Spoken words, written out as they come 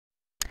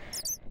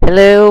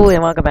Hello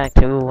and welcome back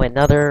to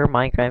another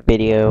Minecraft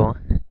video.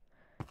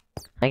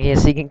 I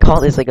guess you can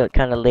call this like a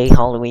kind of late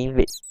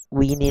Halloween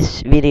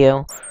weenish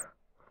video.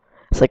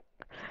 It's like,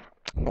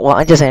 well,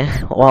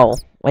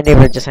 my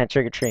neighbor just had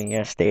trick or treating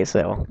yesterday,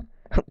 so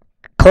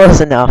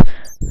close enough.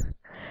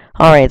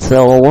 Alright,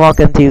 so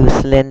welcome to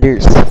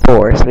Slender's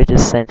Forest, which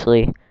is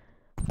essentially,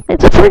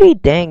 it's a pretty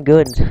dang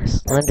good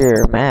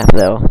Slender map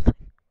though.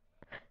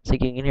 So you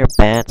can hear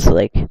bats,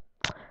 like, I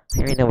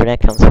don't even know where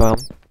that comes from.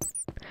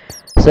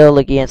 So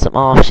looking at some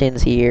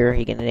options here,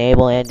 you can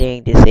enable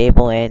ending,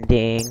 disable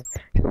ending,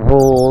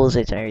 rules,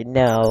 which I already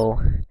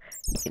know.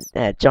 You can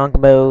add junk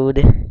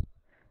mode,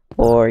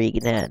 or you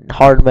can add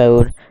hard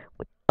mode,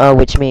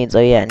 which means,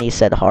 oh yeah, it needs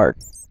set hard.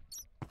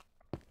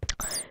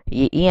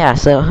 Yeah,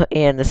 so,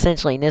 and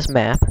essentially in this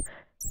map,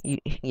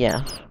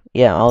 yeah,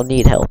 I'll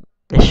need help,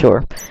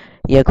 sure.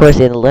 Yeah, of course,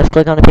 you left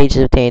click on the page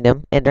to obtain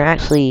them, and they're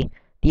actually,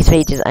 these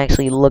pages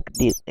actually look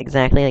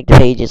exactly like the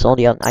pages,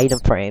 only on item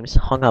frames,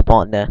 hung up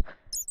on the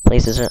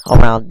places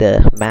around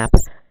the map.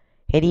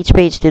 Hit each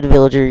page to the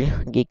villager,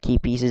 get key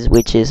pieces,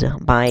 which is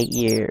by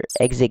your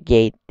exit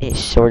gate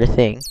sort of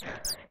thing.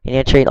 And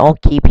you trade all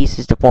key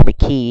pieces to form a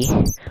key,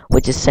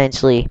 which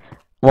essentially,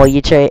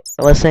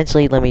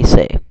 essentially, let me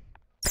say,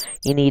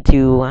 you need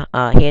to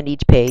hand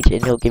each page,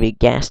 and he'll give you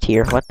gas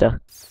tier. What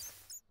the?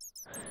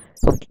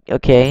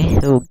 Okay,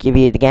 he'll give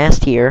you the gas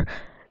tier,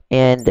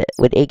 and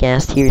with 8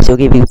 gas tiers, he'll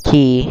give you a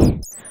key,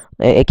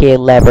 aka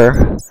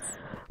lever,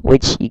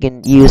 which you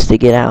can use to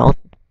get out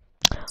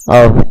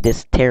of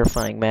this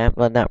terrifying map.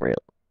 Well, not real.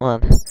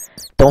 Well,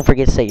 don't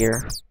forget to set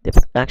your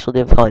actual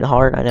difficulty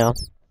hard. I know.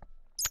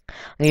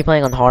 I'm gonna be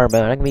playing on hard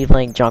mode. I'm gonna be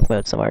playing junk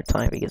mode some other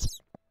time because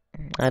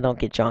I don't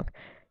get junk.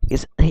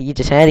 Because you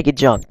just had to get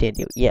junk, didn't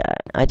you? Yeah,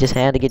 I just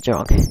had to get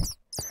junk.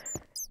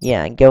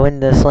 Yeah, and go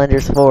into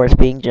Slender's Forest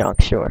being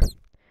junk, sure.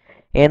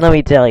 And let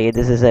me tell you,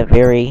 this is a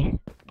very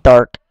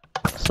dark,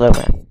 slow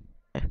map.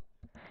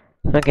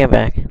 Okay, I'm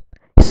back.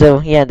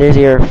 So, yeah, there's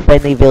your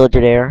friendly villager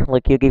there.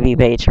 Look, he'll give you a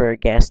page for a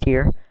guest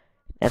here.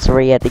 That's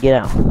where you have to get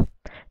out.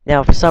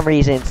 Now, for some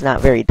reason, it's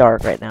not very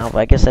dark right now, but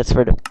I guess that's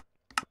for the...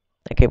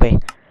 Okay, wait.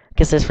 I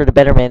guess that's for the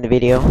better man in the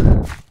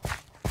video.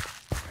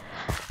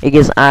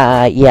 Because,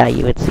 yeah,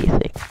 you would see a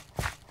thing.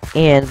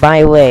 And,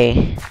 by the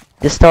way,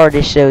 the star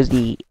just shows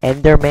the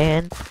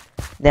Enderman.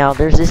 Now,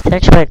 there's this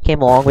texture pack that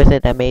came along with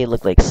it that made it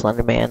look like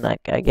Slenderman.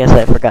 Like, I guess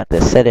I forgot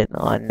to set it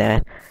on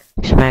that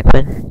texture pack,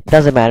 but it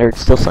doesn't matter,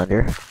 it's still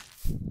Slender.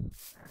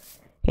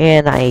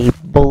 And I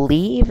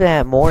believe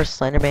that more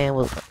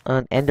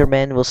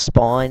Enderman will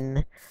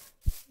spawn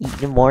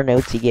the more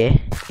notes you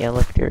get. Yeah,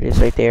 look, there it is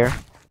right there.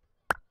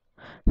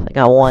 I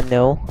got 1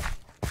 note.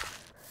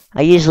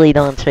 I usually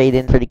don't trade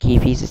in for the key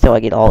pieces till I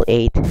get all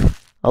 8.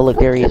 Oh, look,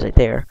 there he is right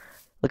there.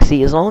 Look,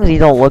 see, as long as you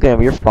don't look at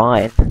him, you're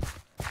fine.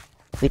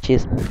 Which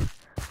is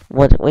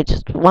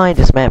why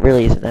this map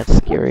really isn't that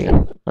scary.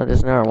 Oh,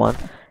 there's another one.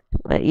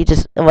 But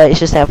it's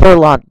just that for a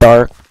lot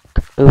dark,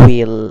 it would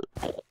be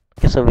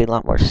guess it'll be a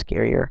lot more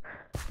scarier.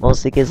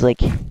 Mostly because,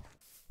 like, you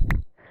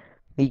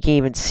can't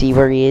even see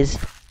where he is.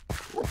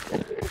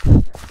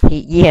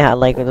 Yeah,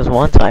 like, there was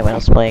one time when I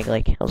was playing,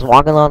 like, I was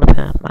walking along the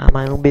path, mind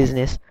my own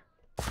business.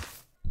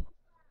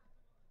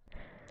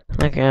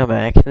 Okay, I'm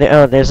back.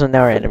 Oh, there's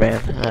another Enderman.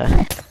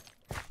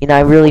 You know, I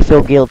really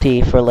feel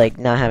guilty for, like,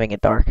 not having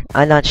it dark.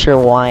 I'm not sure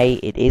why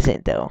it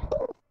isn't, though.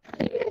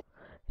 It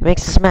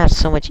makes this map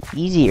so much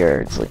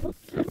easier. It's like,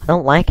 I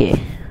don't like it.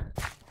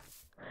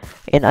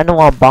 And I don't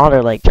want to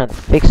bother, like, trying to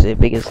fix it,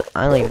 because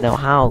I don't even know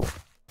how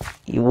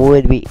you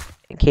would be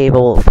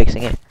capable of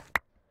fixing it.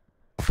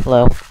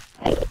 Hello?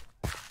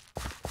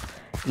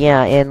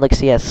 Yeah, and look,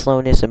 see, yeah,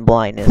 slowness and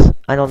blindness.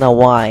 I don't know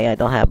why I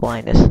don't have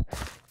blindness.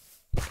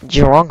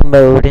 Drunk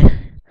mode.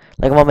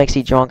 Like, what makes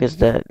you drunk is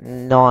the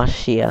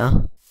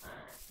nausea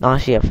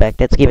effect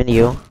that's given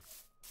you.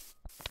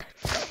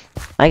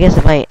 I guess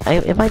if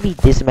I beat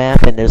this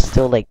map and there's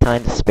still, like,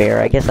 time to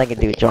spare, I guess I can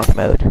do drunk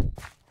mode.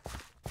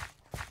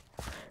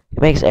 It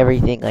makes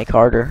everything, like,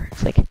 harder.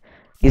 It's like,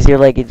 easier,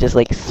 like, it's just,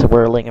 like,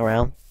 swirling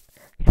around.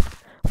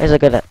 Where's I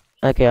gonna...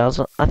 Okay, I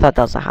thought that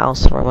was a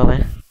house for a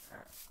moment.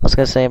 I was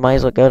gonna say, might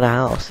as well go to the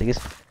house. Because,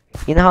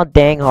 you know how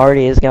dang hard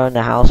it is going to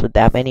the house with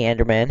that many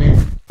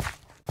Endermen?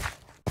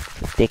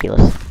 It's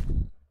ridiculous.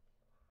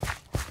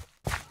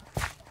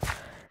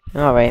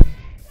 Alright.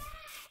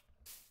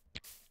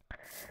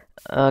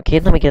 Okay,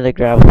 let me get a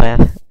gravel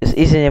path. This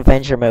is an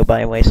adventure mode,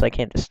 by the way, so I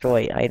can't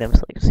destroy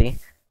items, like, see?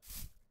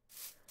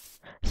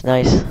 It's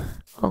nice.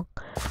 Oh,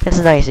 that's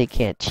nice you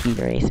can't cheat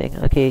or anything.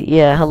 Okay,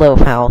 yeah, hello,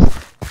 house.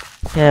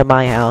 Yeah,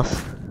 my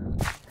house.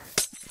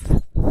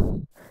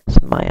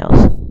 It's my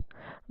house.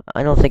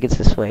 I don't think it's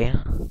this way.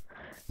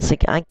 It's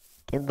like,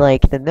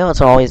 the notes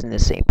are always in the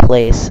same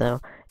place, so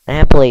I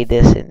have played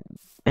this and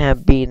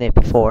have beaten it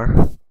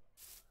before.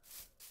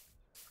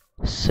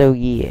 So,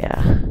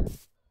 yeah.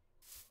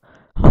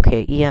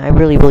 Okay, yeah, I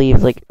really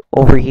believe, like,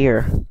 over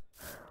here,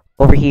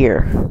 I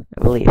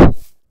believe.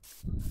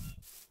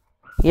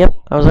 Yep,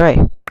 I was right.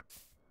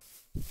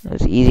 That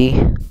was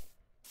easy.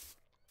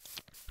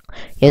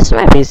 This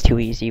map is too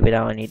easy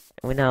without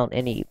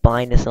any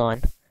blindness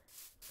on.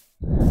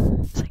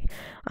 It's like,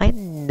 I have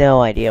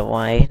no idea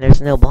why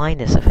there's no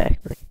blindness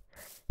effect. Like,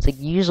 it's like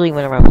usually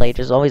whenever I play,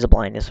 there's always a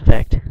blindness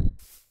effect.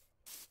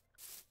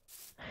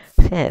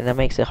 Yeah, that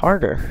makes it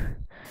harder.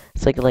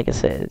 It's like I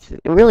said,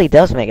 it really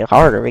does make it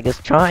harder because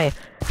try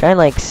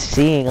like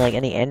seeing like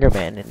any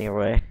Enderman in your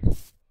way.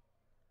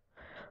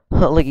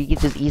 Look, you can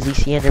just easily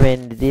see Enderman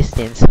in the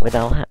distance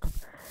without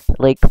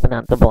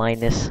without the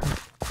blindness.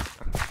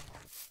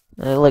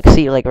 Look,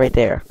 see, like right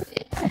there.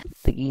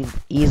 You can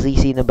easily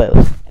see them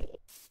both.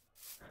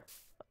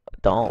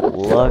 Don't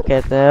look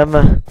at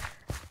them.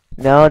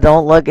 No,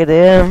 don't look at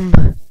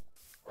him.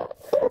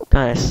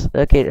 Guys,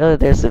 okay, oh,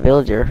 there's the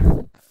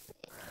villager.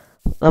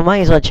 I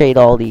might as well trade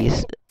all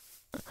these.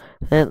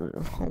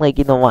 Like,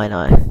 you know, why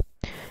not?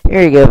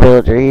 Here you go,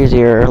 villager. Here's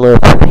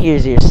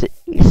your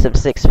some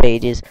 6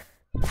 pages.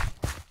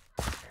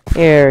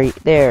 There you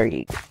go.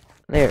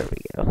 There we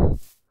go.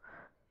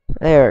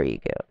 There you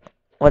go.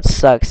 What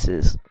sucks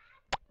is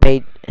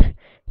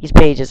these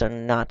pages are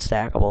not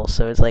stackable,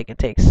 so it's like it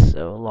takes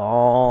so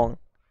long.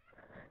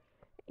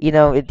 You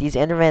know, if these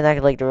Endermen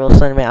act like the real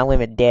Slenderman, I'm gonna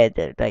be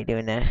dead by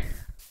doing that.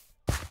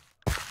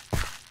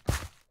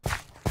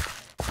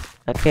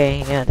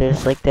 Okay, yeah,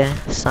 there's like the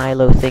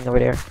silo thing over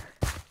there.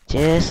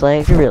 Just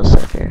like the real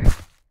Slender.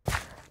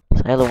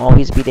 Silo will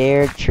always be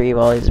there, the tree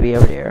will always be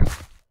over there.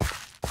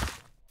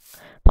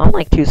 I'm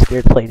like too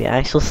scared to play the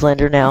actual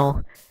Slender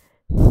now.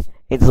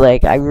 It's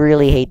like, I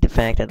really hate the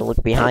fact that I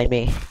look behind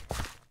me.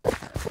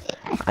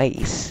 I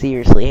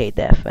seriously hate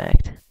that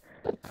fact.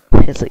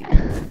 It's like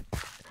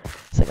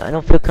I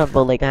don't feel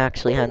comfortable like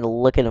actually having to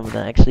look at them and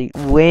actually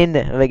win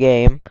the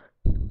game.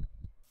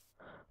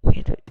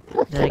 Wait, did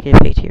I get a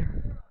page here?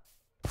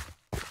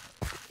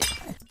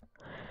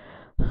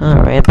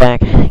 Alright, I'm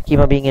back. Keep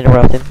on being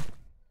interrupted.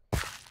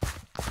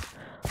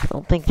 I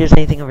don't think there's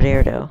anything over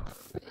there though.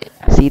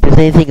 See if there's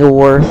anything of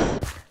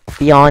worth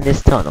beyond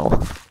this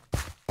tunnel.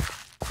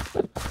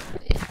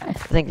 I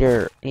think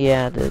they're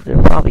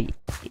probably,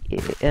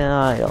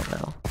 I don't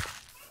know.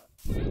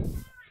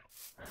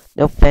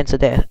 No fence of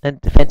death,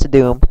 fence of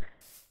doom.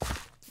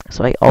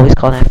 So I always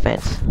call that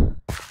fence.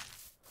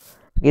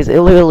 Because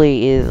it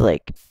literally is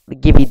like,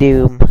 give you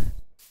doom.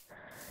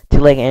 To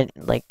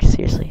like,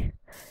 seriously.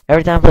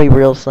 Every time I play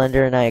real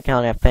Slender and I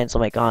encounter that fence,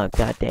 I'm like, oh,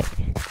 god dang.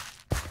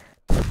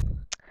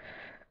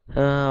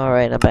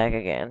 Alright, I'm back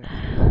again.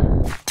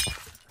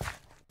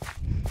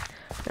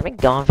 I've been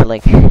gone for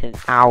like an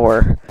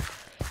hour.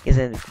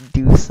 Isn't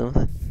do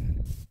something.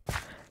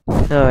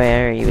 Oh,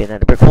 where are you in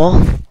that brick wall?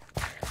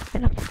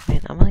 Man,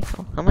 I'm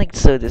like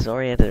so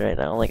disoriented right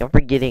now. Like I'm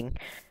forgetting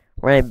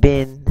where I've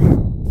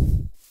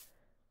been.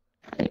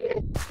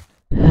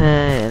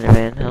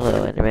 Enderman,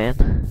 hello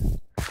Enderman.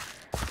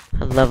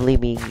 Lovely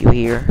meeting you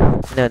here.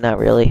 No, not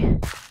really.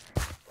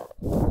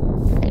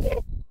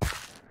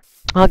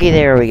 Okay,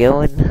 there we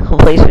go. In a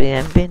place we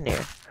haven't been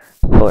there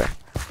before.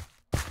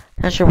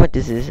 Not sure what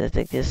this is. I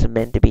think this is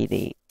meant to be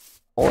the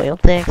oil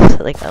tanks.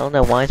 Like I don't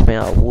know why it's made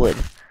out of wood.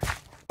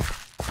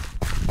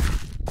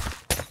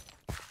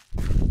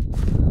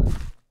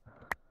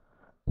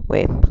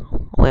 Wait,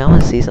 I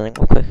want to see something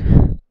real quick.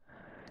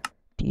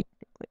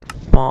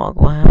 Fog.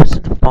 What happens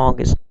if the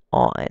fog is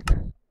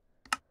on?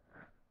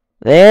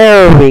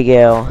 There we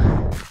go.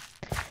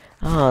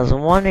 Oh, I was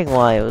wondering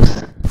why it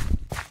was.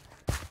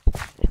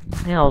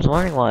 Yeah, I was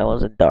wondering why it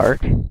wasn't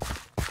dark.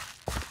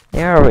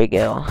 There we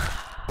go.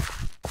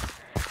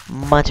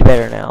 Much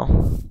better now.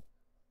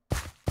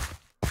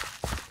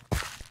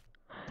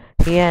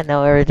 Yeah,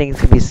 now everything's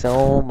gonna be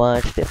so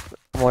much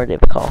more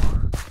difficult.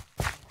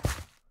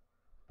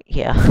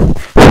 Yeah.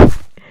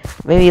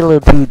 Maybe a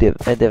little too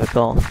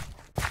difficult.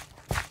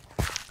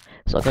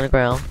 Just look on the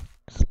ground.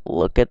 Just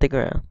look at the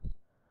ground.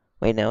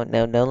 Wait, no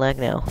lag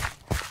now.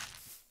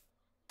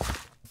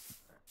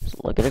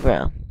 Just look at the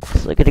ground.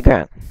 Just look at the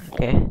ground.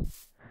 Okay.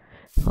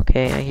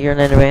 Okay, I hear an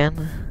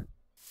Enderman.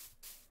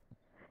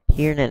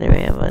 Hear an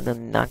Enderman, but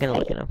I'm not gonna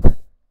look at him.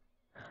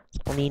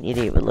 Only an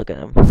idiot would look at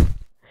him.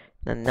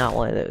 I'm not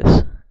one of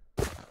those.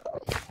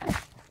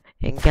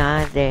 And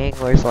god dang,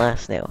 where's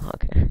last snail?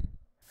 Okay.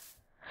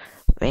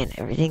 Man,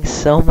 everything's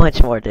so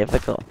much more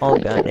difficult. Oh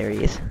god, there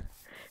he is.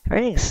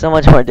 Everything's so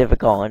much more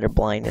difficult under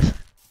blindness.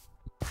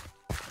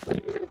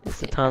 It's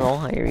the tunnel.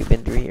 I already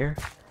been through here.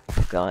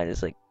 Oh god,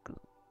 it's like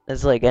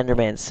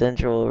Enderman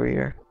Central over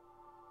here.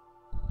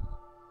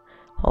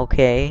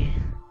 Okay.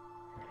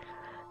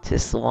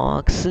 Just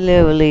walk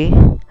slowly.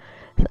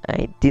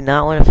 I do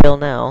not want to fail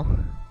now.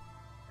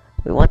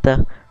 Wait, what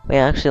the? Wait,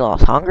 I actually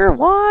lost hunger?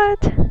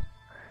 What?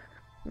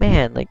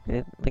 Man, like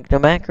the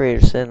map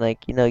creator said,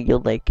 like, you know, you'll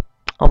like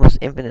almost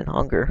infinite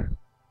hunger.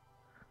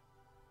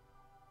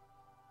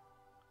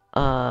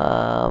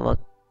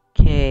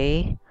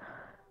 Okay.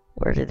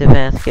 Where did the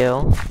path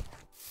go?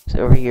 It's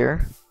over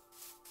here.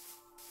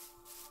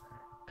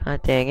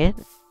 God dang it.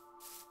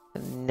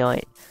 No,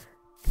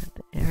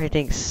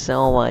 everything's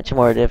so much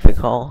more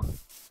difficult.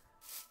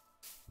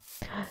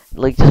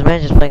 Like, just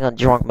imagine playing on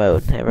drunk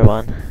mode,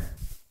 everyone.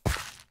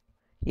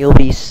 You'll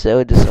be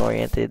so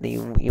disoriented.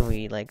 You'll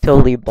be like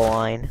totally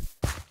blind.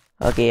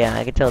 Okay, yeah,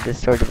 I can tell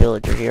this toward the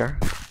villager here.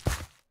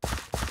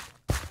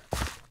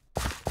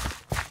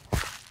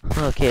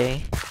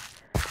 Okay,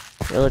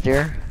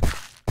 villager.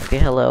 Okay,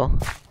 hello.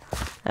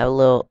 I have a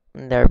little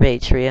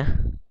bait for you.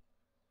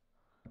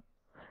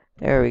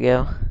 There we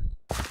go.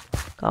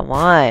 Come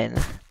on.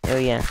 Oh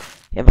yeah.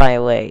 And by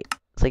the way,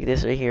 it's like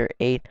this right here.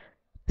 8,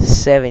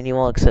 7. You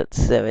won't accept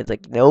 7. It's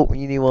like, nope,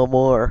 you need one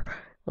more.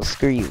 Well,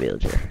 screw you,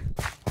 villager.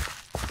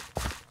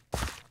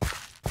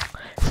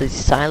 So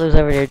silos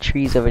over there,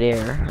 trees over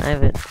there. I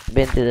haven't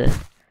been to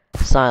the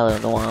silo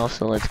in a while,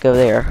 so let's go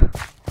there.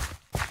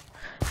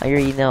 I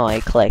already know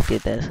I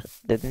collected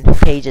the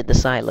page at the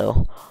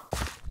silo.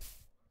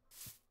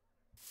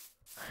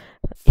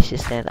 It's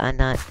just that I'm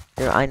not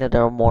there. I know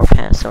there are more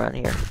paths around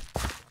here.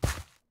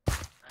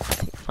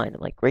 Find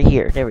them like right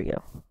here. There we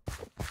go.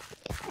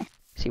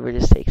 See where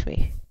this takes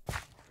me.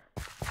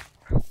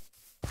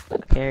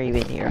 Okay, are you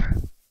in here?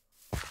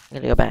 I'm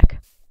gonna go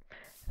back.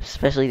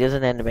 Especially there's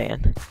an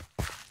Enderman.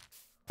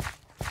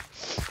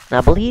 Now,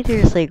 I believe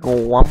there's like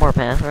one more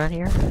path around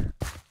here.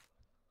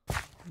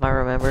 If I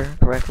remember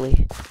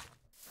correctly.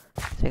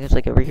 I think it's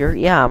like over here.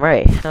 Yeah, I'm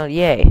right. Oh,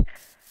 yay.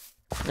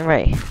 I'm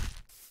right.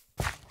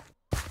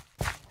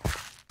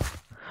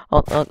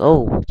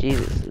 Oh,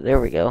 Jesus. There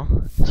we go.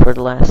 That's where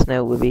the last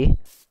note would be.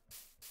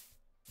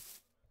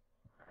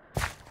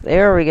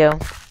 There we go.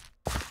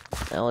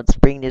 Now let's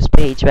bring this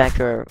page back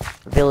to our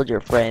villager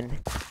friend.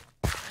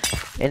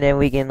 And then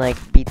we can, like,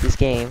 beat this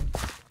game.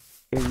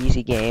 Very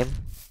easy game.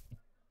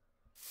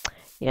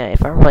 Yeah,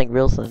 if I were playing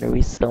real Slender, it would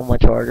be so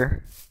much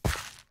harder.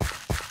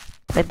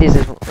 But this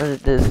is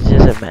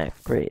just a map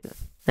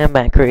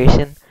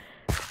creation.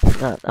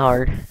 It's not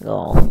hard at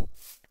all.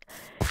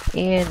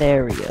 And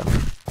there we go.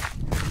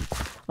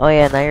 Oh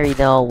yeah, and I already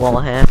know what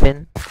will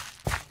happen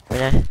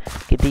when I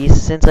get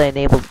these. Since I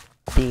enabled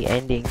the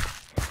ending,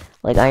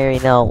 like I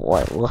already know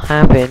what will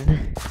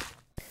happen,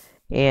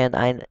 and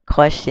I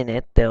question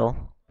it though.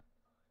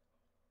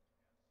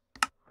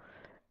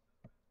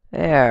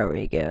 There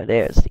we go.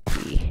 There's the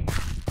key.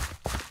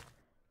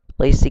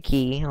 Place the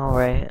key. All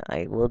right,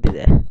 I will do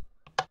that.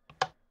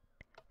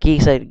 Key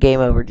said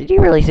game over. Did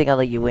you really think I'll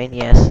let you win?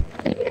 Yes.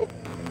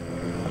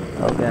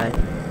 Oh god.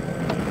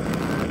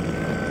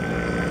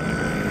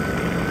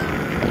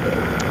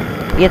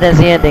 Yeah, that's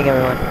the ending,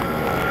 everyone.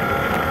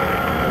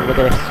 Look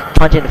at it.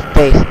 Punch in the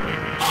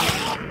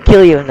face.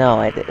 Kill you. No,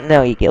 I didn't.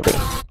 No, you killed me.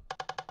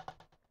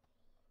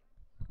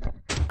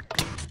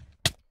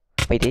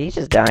 Wait, did he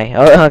just die?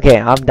 Oh, okay,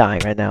 I'm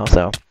dying right now,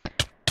 so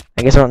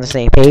I guess we're on the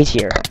same page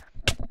here.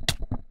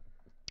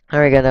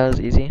 Alright, guys, that was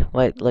easy.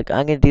 Wait, look,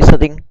 I'm gonna do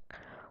something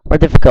more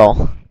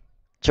difficult.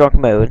 Drunk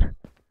mode.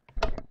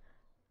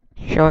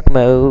 Drunk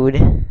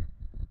mode.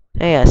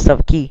 Hey, I still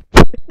have a key.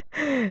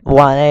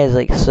 Wow, that is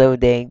like so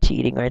dang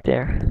cheating right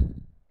there.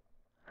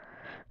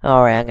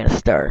 Alright, I'm gonna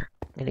start.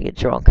 I'm gonna get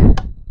drunk.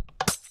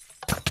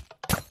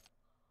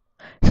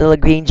 So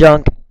like being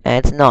drunk,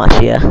 and it's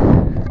nausea.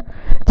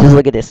 Just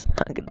look at this.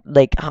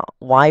 Like,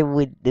 why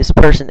would this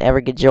person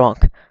ever get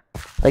drunk?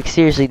 Like,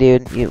 seriously,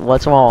 dude,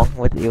 what's wrong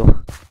with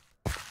you?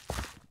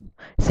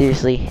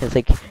 Seriously, it's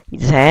like, you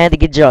just had to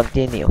get drunk,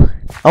 didn't you?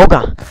 Oh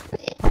god.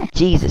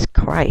 Jesus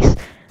Christ.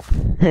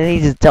 And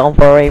he just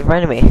teleported right in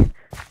front of me.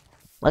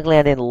 Luckily,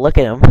 I didn't look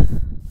at him.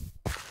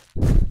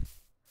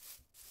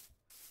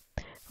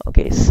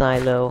 Okay,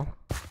 silo.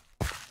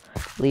 I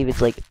believe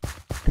it's like,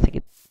 I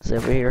think it's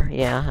over here.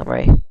 Yeah, I'm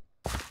right.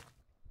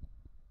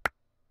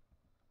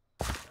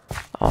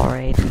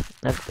 Alright,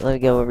 let me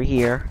go over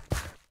here.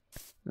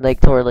 Like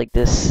toward like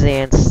the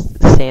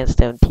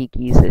sandstone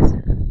tikis is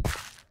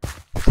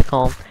what's it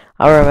called?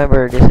 I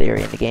remember this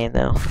area in the game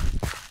though.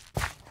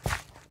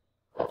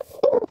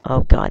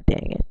 Oh god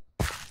dang it.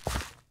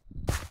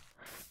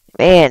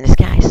 Man, this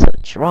guy's so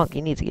drunk,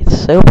 he needs to get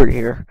sober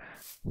here.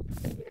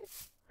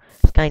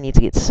 This guy needs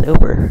to get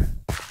sober.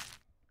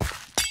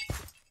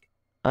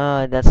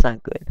 That's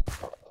not good.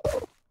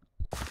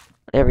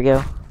 There we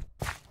go.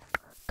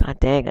 God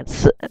dang, I'm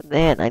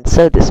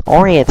so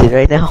disoriented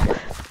right now.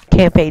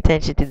 Can't pay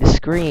attention to the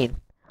screen.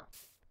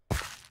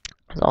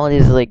 All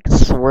these like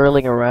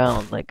swirling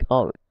around, like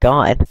oh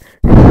god.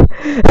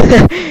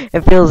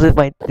 It feels as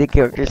if the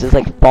character's just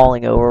like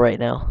falling over right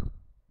now.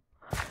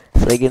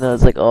 It's like, you know,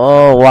 it's like,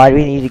 oh,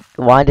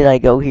 why did I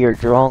go here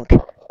drunk?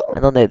 I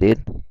don't know,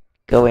 dude.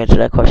 Go answer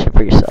that question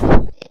for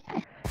yourself.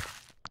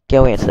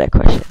 Go answer that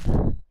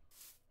question.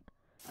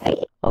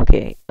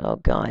 Okay. Oh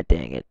god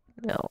dang it.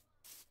 No.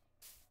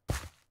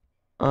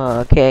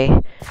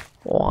 Okay.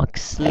 Walk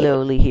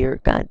slowly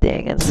here. God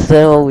dang, I'm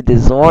so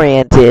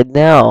disoriented.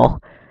 No.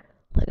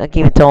 Like, I can't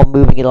even tell I'm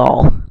moving at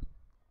all.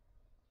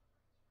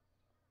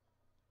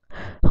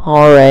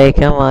 Alright,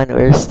 come on.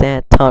 Where's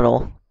that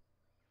tunnel?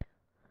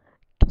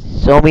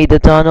 Show me the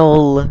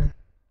tunnel.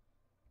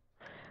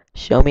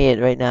 Show me it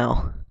right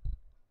now.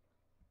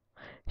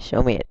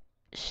 Show me it.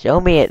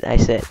 Show me it, I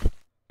said.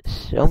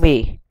 Show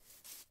me.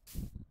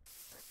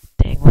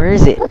 Dang, where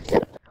is it?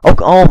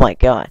 Oh my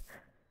god.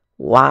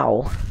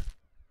 Wow.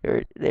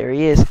 There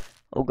he is.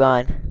 Oh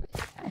god.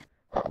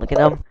 Look at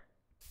them.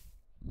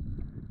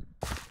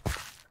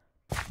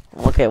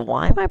 Okay,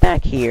 why am I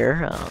back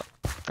here? I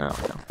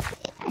don't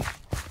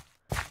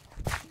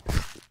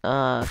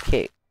know.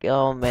 Okay.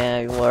 Oh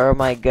man, where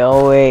am I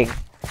going?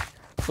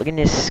 Look at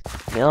this.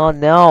 Oh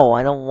no,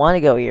 I don't want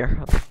to go here.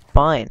 Okay,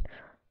 fine.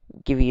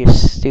 Give you your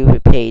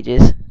stupid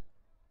pages.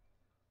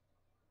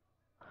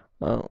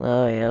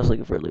 Oh yeah, I was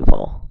looking for a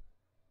loophole.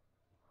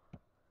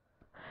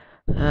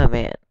 Oh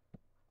man.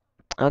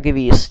 I'll give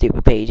you your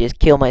stupid pages.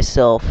 Kill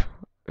myself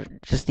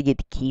just to get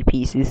the key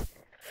pieces.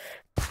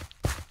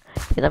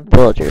 And that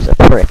villager's a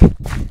prick.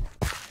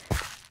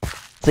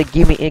 It's like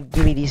give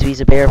me these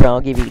pieces of paper, and I'll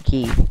give you the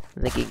key.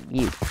 I'm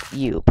thinking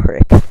you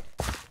prick.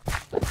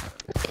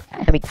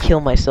 Let me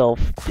kill myself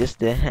just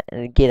to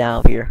get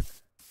out of here.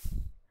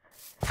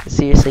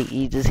 Seriously,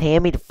 you just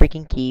hand me the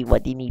freaking key.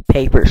 What do you need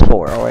papers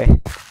for? Alright,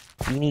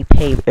 you need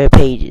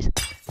pages.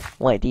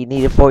 What do you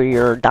need it for?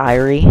 Your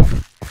diary?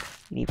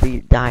 You need for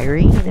your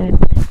diary?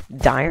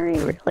 Diary,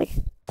 really?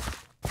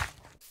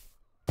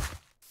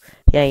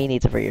 Yeah, he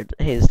needs it for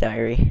his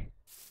diary.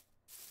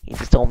 He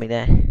just told me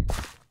that.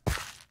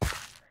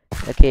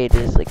 Okay,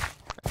 there's like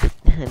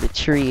the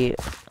tree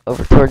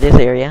over toward this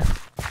area.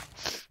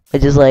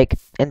 Which is like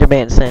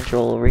Enderman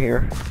Central over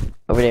here.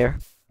 Over there.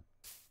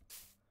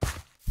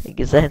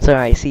 Because that's where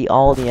I see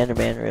all the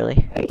Enderman,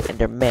 really.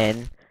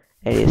 Endermen.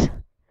 It is.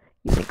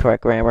 Using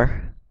correct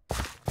grammar.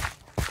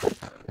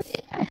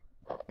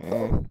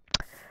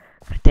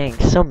 Dang,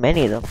 so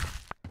many of them.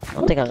 I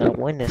don't think I'm gonna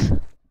win this.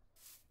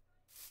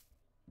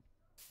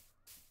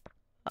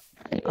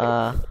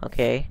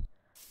 Okay.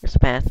 There's a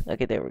path.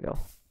 Okay, there we go.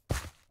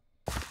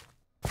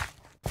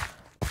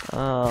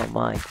 Oh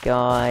my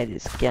god,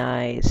 this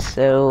guy is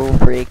so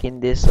freaking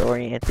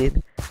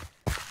disoriented.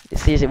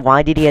 Seriously,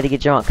 why did he have to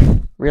get drunk?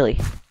 Really?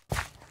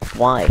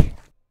 Why?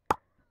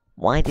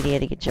 Why did he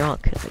have to get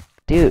drunk? Like,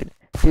 dude,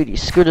 you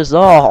screwed us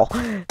all.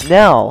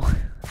 No.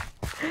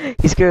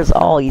 He screwed us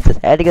all. He just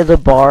had to go to the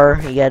bar.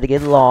 He had to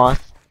get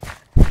lost.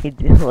 He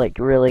did, like,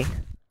 really.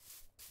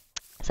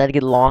 Just had to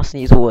get lost in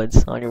these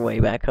woods on your way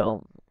back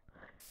home.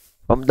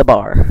 From the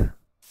bar.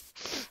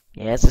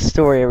 Yeah, it's a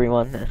story,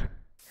 everyone.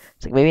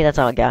 It's like, maybe that's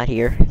how I got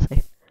here.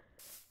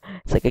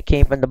 It's like I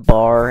came from the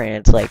bar, and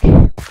it's like,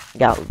 I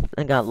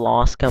got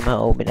lost, come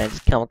home, and I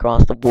just come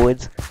across the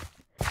woods.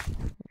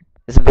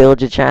 This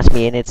villager chased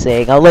me, and it's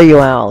saying, I'll let you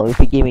out if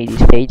you give me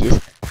these pages.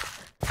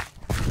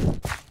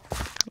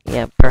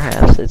 Yeah,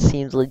 perhaps. It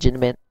seems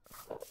legitimate.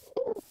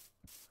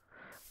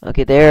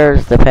 Okay,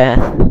 there's the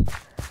path.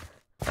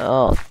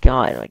 Oh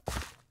god, my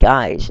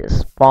guy is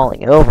just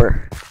falling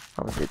over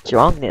from the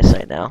drunkenness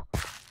right now.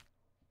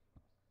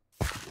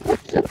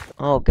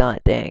 Oh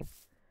god dang.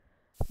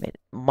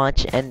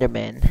 Much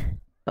Enderman.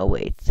 Oh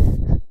wait.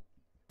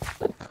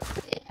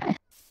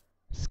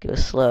 Let's go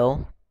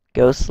slow.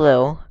 Go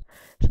slow.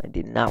 So I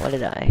did not want to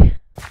die.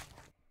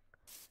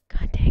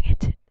 God dang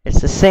it.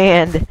 It's the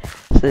sand.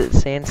 It's the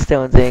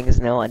sandstone things.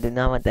 No, I did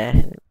not want that.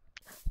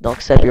 Don't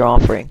accept your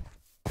offering.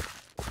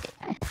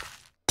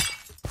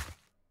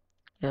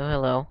 Oh,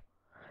 hello.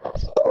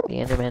 The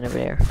Enderman over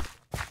there.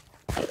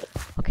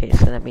 Okay,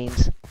 so that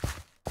means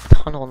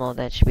tunnel and all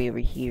that should be over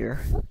here.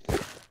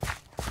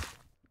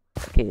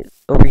 Okay,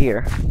 over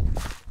here.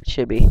 It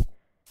should be.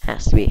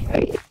 Has to be.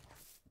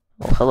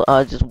 Oh, hello.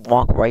 I'll just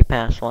walk right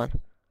past one.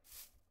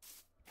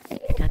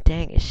 God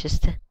dang, it's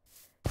just.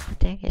 God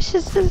dang, it's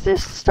just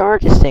this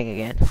start this thing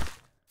again.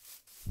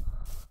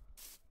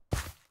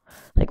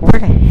 Like, where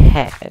the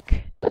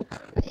heck?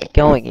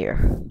 Going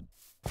here.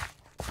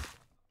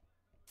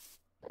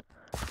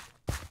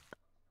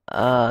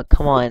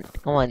 Come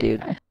on,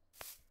 dude.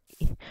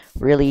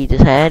 Really, you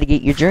just had to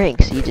get your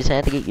drinks. You just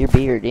had to get your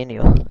beer, didn't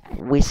you?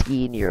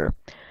 Whiskey and your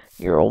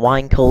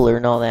wine cooler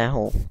and all that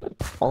whole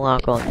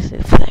alcohol.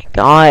 Thank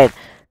God.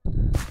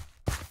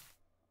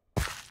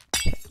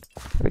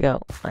 Here we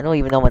go. I don't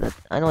even know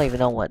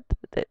what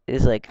that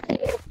is like.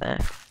 There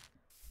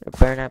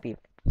better not be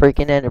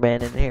freaking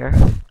Enderman in here.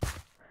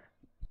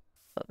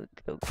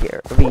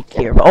 Be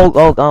careful.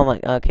 Oh my.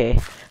 Okay.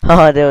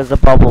 Oh, there was a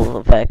bubble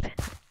effect.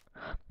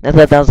 I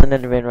thought that was an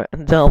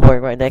Enderman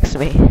teleporting right next to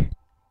me.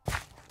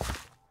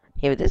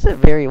 Yeah, but this is a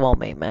very well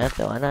made map,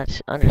 though. I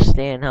not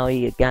understand how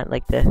he got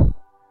like the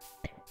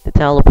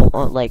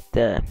teleport, like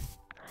the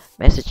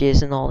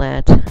messages and all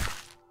that.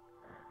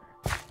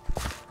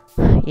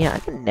 Yeah, I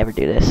can never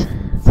do this.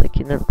 It's like,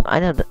 you know, I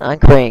know that I'm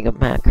creating a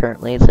map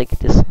currently. It's like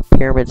this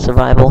pyramid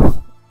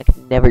survival. I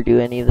can never do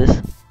any of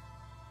this.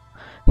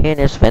 And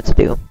there's fence to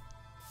do.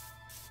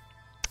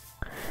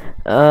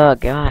 Oh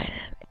god,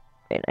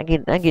 man,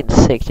 I get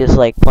sick just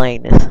like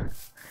playing this.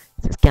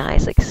 This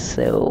guy's like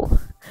so.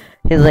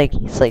 He's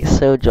like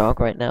so drunk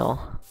right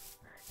now.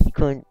 He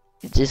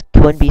just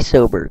couldn't be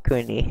sober,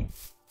 couldn't he?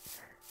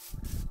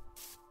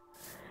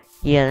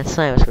 Yeah, that's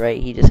Simon's right.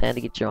 He just had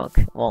to get drunk.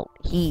 Well,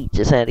 he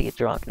just had to get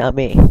drunk, not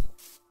me.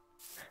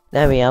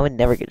 Not me. I would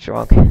never get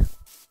drunk.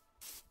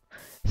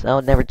 So I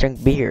would never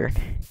drink beer.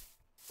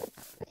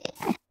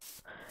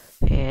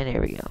 And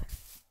here we go.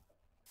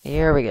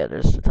 Here we go.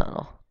 There's the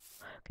tunnel.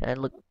 Can I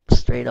look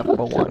straight up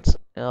for once.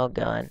 Oh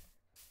god.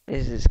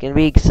 This is gonna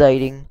be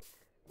exciting.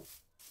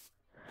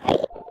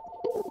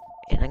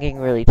 And I'm getting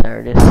really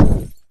tired of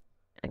this.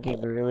 I'm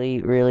getting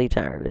really, really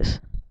tired of this.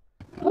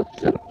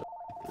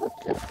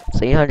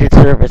 So 800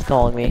 servers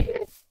calling me.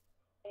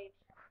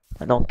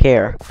 I don't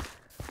care.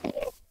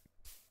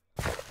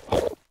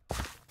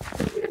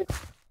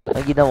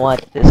 Oh, you know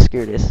what?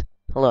 Screw this.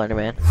 Hello,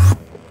 Enderman.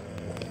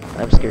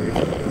 I'm scared.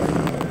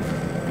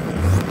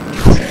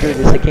 Screw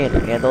this, I can't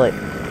handle it.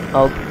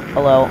 Oh,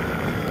 hello.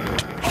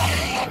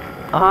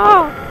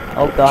 Ah!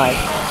 Oh god,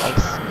 I'm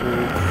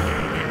screwed.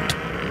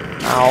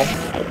 Ow.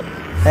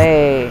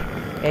 Hey!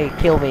 Hey,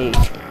 kill me.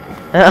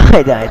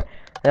 I died.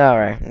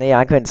 Alright, yeah,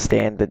 I couldn't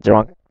stand the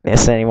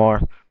drunkenness anymore.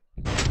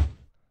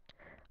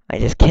 I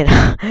just can't.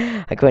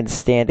 I couldn't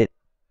stand it.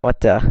 What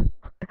the?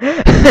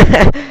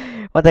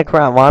 What the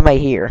crap? Why am I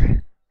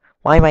here?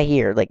 Why am I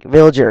here? Like,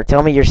 villager,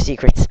 tell me your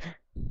secrets.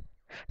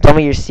 Tell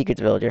me your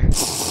secrets, villager.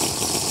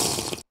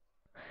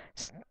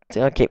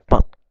 Okay,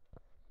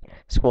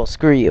 well,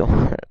 screw you,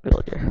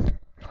 villager.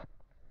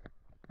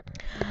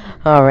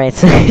 Alright,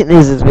 so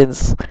this has been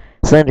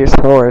Slender's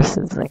Forest.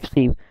 It's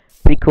actually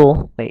pretty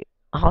cool. Wait,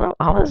 how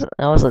was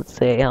let's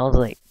say, I was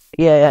like,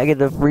 yeah, I get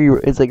the free,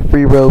 it's like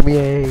free roam,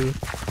 yay.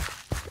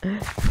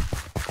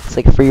 It's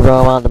like free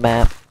roam on the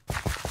map.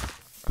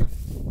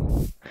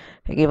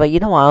 Okay, but you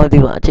know what I'll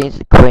do? I'll change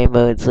the gray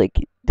modes, like,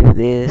 do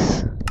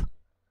this.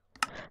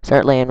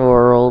 Start land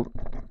world.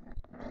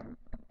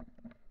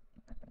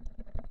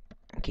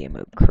 Game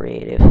mode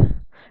creative.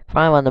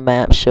 Find on the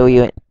map, show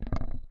you it.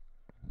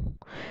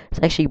 It's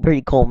actually a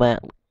pretty cool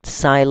map.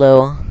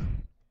 Silo.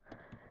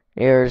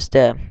 There's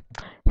the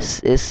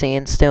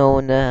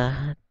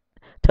sandstone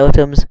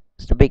totems.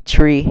 It's the big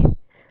tree.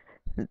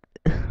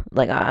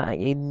 Like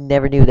you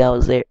never knew that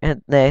was there.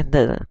 And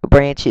the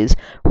branches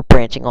were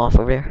branching off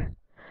over there.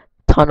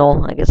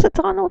 Tunnel. I guess the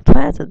tunnel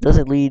path that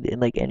doesn't lead in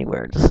like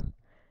anywhere. Just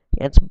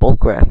yeah, it's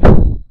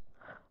bullcrap.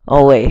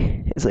 Oh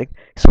wait, it's like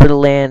it's for the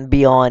land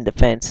beyond the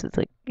fence. It's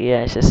like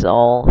yeah, it's just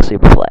all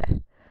super flat.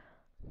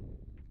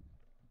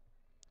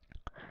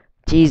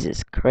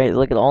 Jesus Christ!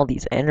 Look at all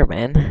these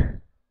Endermen.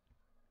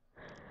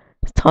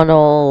 There's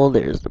tunnel.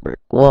 There's the brick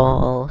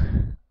wall.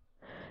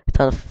 A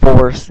ton of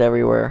forest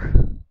everywhere.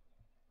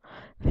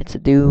 It's a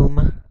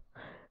doom.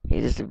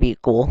 It's just a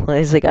vehicle.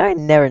 It's like I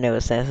never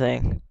noticed that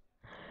thing.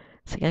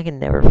 It's like I can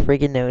never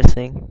freaking notice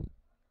thing.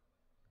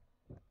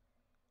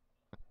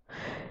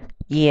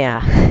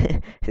 Yeah,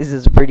 this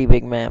is a pretty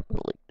big map.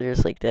 Like,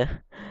 there's like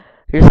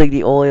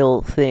the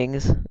oil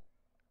things,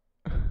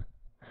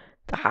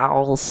 the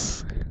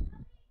house.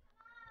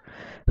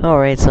 All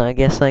right, so I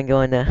guess I'm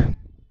going to.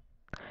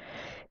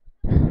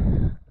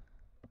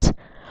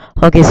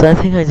 Okay, so I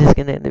think I'm just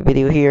gonna end the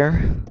video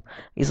here.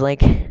 Please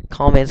like,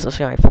 comment,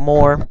 subscribe for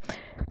more,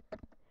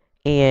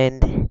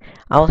 and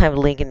I'll have a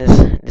link in this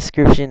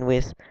description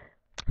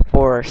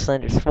for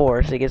Slender's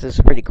Forest. I guess it's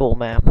a pretty cool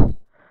map,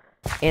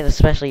 and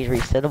especially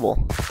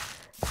resettable.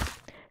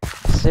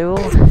 So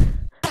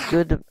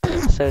good.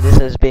 So this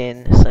has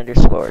been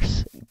Slender's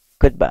Forest.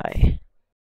 Goodbye.